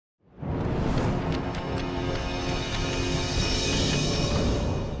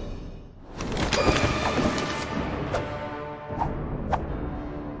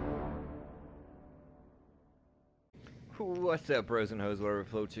What's up, bros and hoes, whatever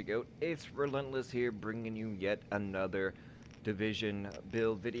floats your goat? It's Relentless here, bringing you yet another Division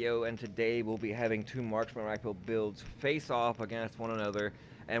build video, and today we'll be having two Marksman rifle builds face off against one another,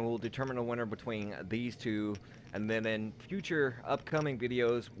 and we'll determine a winner between these two, and then in future upcoming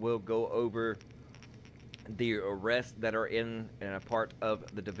videos, we'll go over the rest that are in and a part of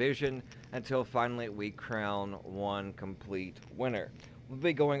the division until finally we crown one complete winner. We'll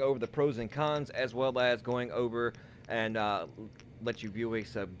be going over the pros and cons, as well as going over and let you view a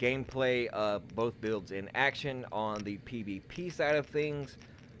sub gameplay of both builds in action on the PvP side of things.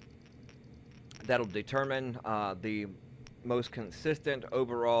 That'll determine the most consistent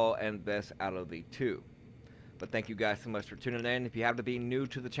overall and best out of the two. But thank you guys so much for tuning in. If you happen to be new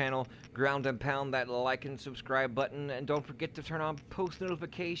to the channel, ground and pound that like and subscribe button, and don't forget to turn on post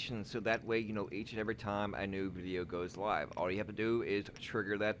notifications so that way you know each and every time a new video goes live. All you have to do is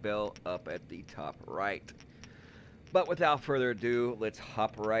trigger that bell up at the top right. But without further ado, let's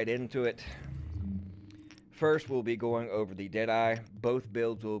hop right into it. First, we'll be going over the Deadeye. Both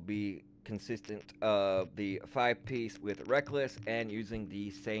builds will be consistent of the 5-piece with Reckless and using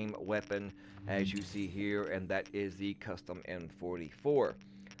the same weapon as you see here, and that is the custom M44.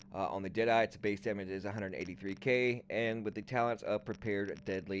 On the Deadeye, its base damage is 183k, and with the talents of Prepared,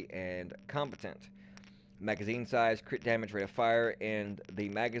 Deadly, and Competent. Magazine size, crit damage, rate of fire, and the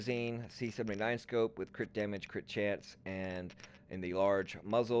magazine C79 scope with crit damage, crit chance, and in the large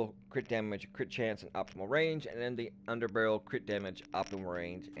muzzle, crit damage, crit chance, and optimal range, and in the underbarrel, crit damage, optimal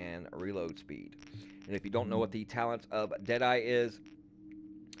range, and reload speed. And if you don't know what the talent of Deadeye is,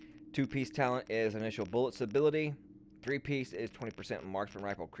 2-piece talent is initial bullet stability, 3-piece is 20% marksman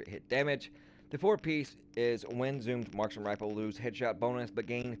rifle crit hit damage, the 4-piece is when zoomed marksman rifle lose headshot bonus but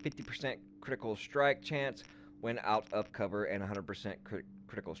gain 50% critical strike chance when out of cover and 100%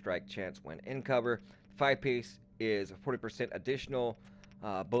 critical strike chance when in cover. 5-piece is 40% additional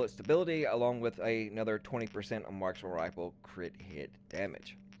bullet stability along with another 20% marksman rifle crit hit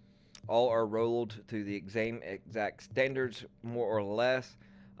damage. All are rolled to the exact standards, more or less.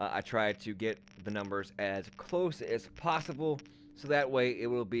 I tried to get the numbers as close as possible, so that way it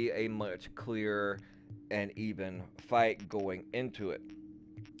will be a much clearer and even fight going into it.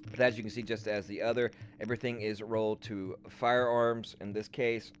 But as you can see, just as the other, everything is rolled to firearms in this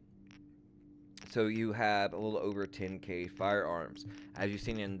case. So you have a little over 10k firearms. As you've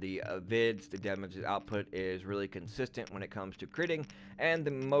seen in the vids, the damage output is really consistent when it comes to critting, and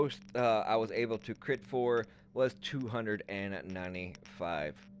the most I was able to crit for was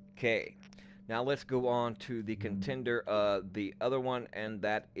 295k. Now let's go on to the contender of the other one, and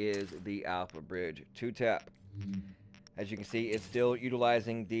that is the Alpha Bridge 2-tap. As you can see, it's still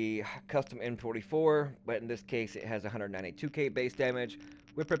utilizing the custom M44, but in this case it has 192k base damage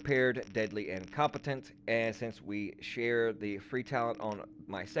with Prepared, Deadly, and Competent. And since we share the free talent on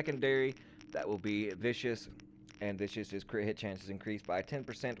my secondary, that will be Vicious, and Vicious's crit hit chances increased by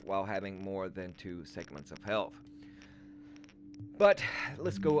 10% while having more than 2 segments of health. But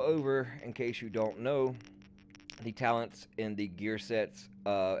let's go over, in case you don't know, the talents in the gear sets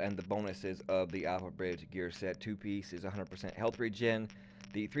and the bonuses of the Alpha Bridge gear set. 2-piece is 100% health regen.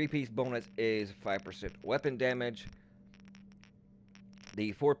 The 3-piece bonus is 5% weapon damage.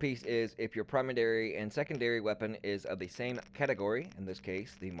 The 4-piece is if your primary and secondary weapon is of the same category, in this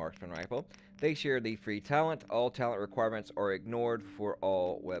case the Marksman rifle, they share the free talent. All talent requirements are ignored for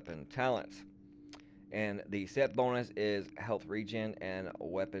all weapon talents. And the set bonus is health regen and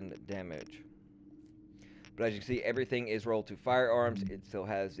weapon damage. But as you can see, everything is rolled to firearms. It still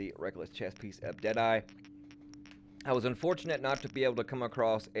has the Reckless chest piece of Deadeye. I was unfortunate not to be able to come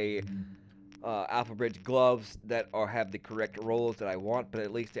across a Alpha Bridge gloves that have the correct rolls that I want, but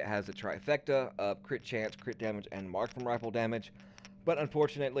at least it has a trifecta of crit chance, crit damage, and marksman rifle damage. But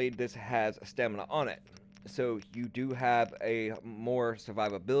unfortunately, this has stamina on it. So you do have a more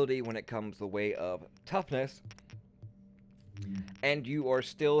survivability when it comes the way of toughness, and you are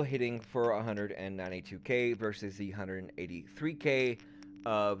still hitting for 192k versus the 183k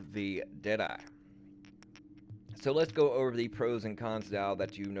of the Deadeye. So let's go over the pros and cons now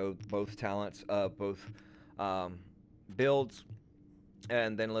that you know both talents of both builds,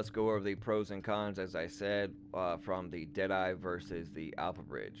 and then let's go over the pros and cons, as I said, from the Deadeye versus the Alpha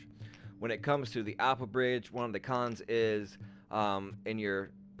Bridge. When it comes to the Alpha Bridge, one of the cons is in your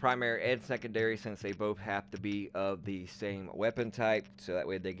primary and secondary, since they both have to be of the same weapon type, so that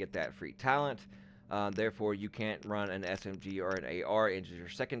way they get that free talent. Therefore, you can't run an SMG or an AR into your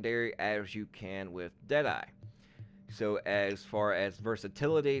secondary as you can with Deadeye. So as far as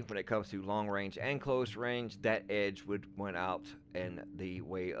versatility, when it comes to long range and close range, that edge would win out in the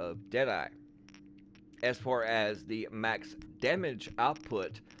way of Deadeye. as far as the max damage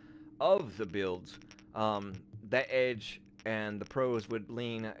output of the builds, that edge and the pros would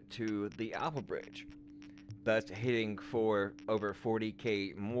lean to the Alpha Bridge, thus hitting for over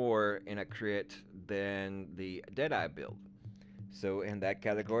 40k more in a crit than the Deadeye build. So in that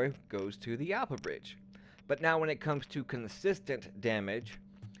category goes to the Alpha Bridge. But now when it comes to consistent damage,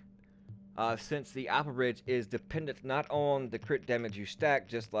 since the Alpha Bridge is dependent not on the crit damage you stack,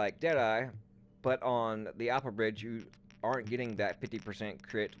 just like Deadeye, but on the Alpha Bridge, you aren't getting that 50%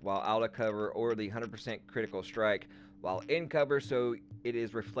 crit while out of cover or the 100% critical strike while in cover, so it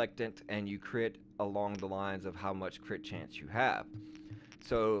is reflectant and you crit along the lines of how much crit chance you have.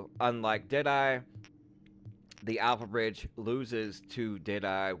 So unlike Deadeye, the Alpha Bridge loses to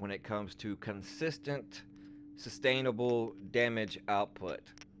Deadeye when it comes to consistent, sustainable damage output.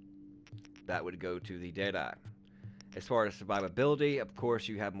 That would go to the Deadeye. As far as survivability, of course,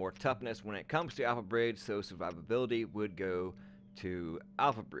 you have more toughness when it comes to Alpha Bridge, so survivability would go to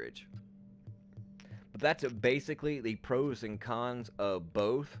Alpha Bridge. But that's basically the pros and cons of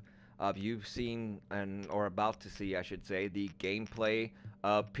both. You've seen, or about to see, I should say, the gameplay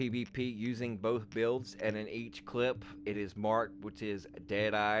of PvP using both builds, and in each clip, it is marked which is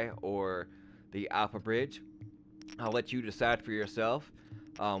Deadeye or the Alpha Bridge. I'll let you decide for yourself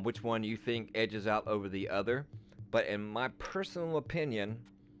which one you think edges out over the other. But in my personal opinion,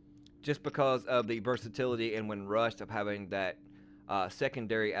 just because of the versatility and when rushed of having that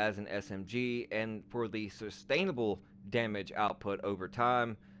secondary as an SMG, and for the sustainable damage output over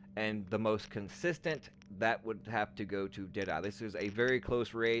time and the most consistent, that would have to go to Deadeye. This is a very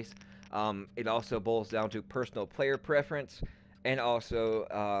close race. It also boils down to personal player preference and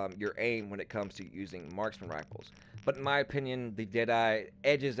also your aim when it comes to using marksman rifles. But in my opinion, the Deadeye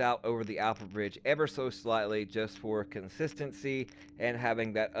edges out over the Alpha Bridge ever so slightly, just for consistency and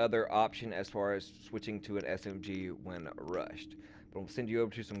having that other option as far as switching to an SMG when rushed. But I'll send you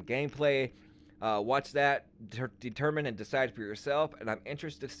over to some gameplay. Watch that, determine and decide for yourself, and I'm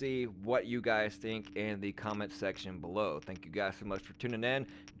interested to see what you guys think in the comment section below. Thank you guys so much for tuning in.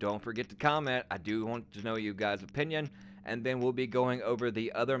 Don't forget to comment. I do want to know you guys' opinion, and then we'll be going over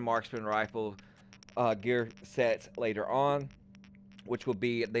the other marksman rifle gear sets later on, which will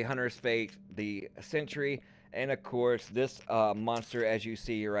be the Hunter's Fate, the Sentry, and of course this monster as you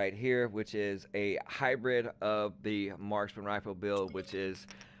see right here, which is a hybrid of the marksman rifle build, which is,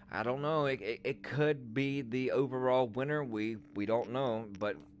 I don't know, it could be the overall winner. We don't know,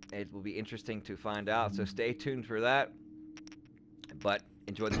 but it will be interesting to find out, so stay tuned for that. But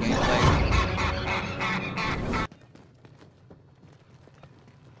enjoy the gameplay.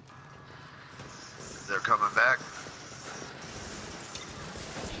 They're coming back.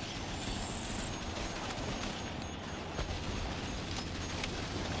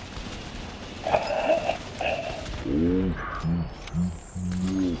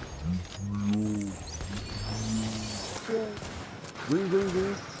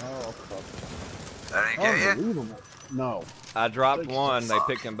 Oh, fuck. That ain't get you? No. I dropped one, they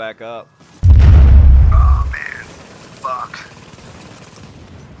picked him back up. Oh man. Fuck.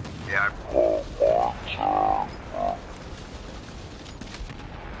 Yeah.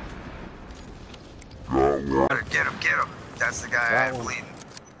 Get him, get him. That's the guy I am bleeding.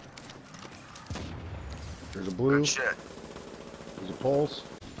 There's a blue. Good shit. There's a pulse.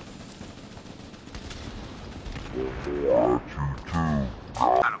 Got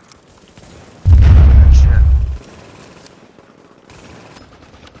him. Good shit.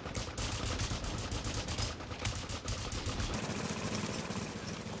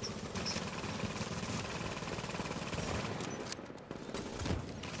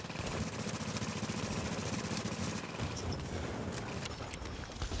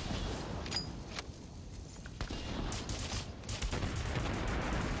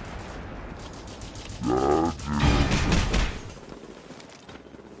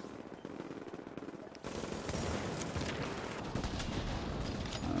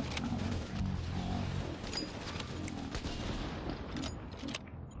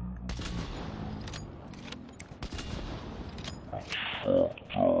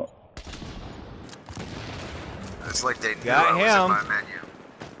 It's like they knew Got I was him. in my menu.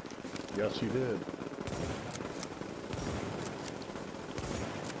 Yes, you did.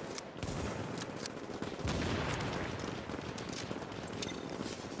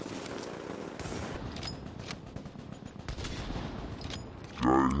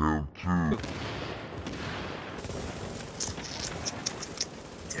 Got him too.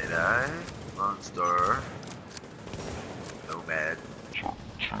 Deadeye, Lone Star, Nomad.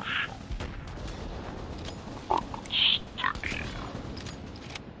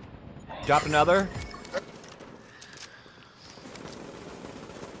 Drop another.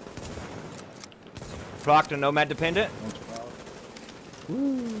 Proctor Nomad dependent. One's proud.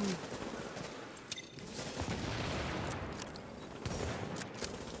 Woo.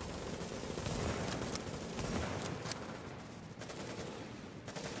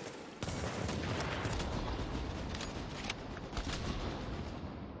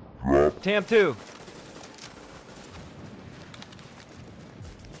 Tam 2.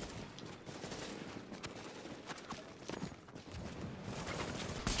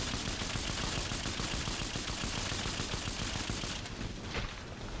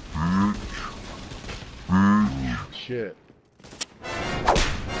 Shit.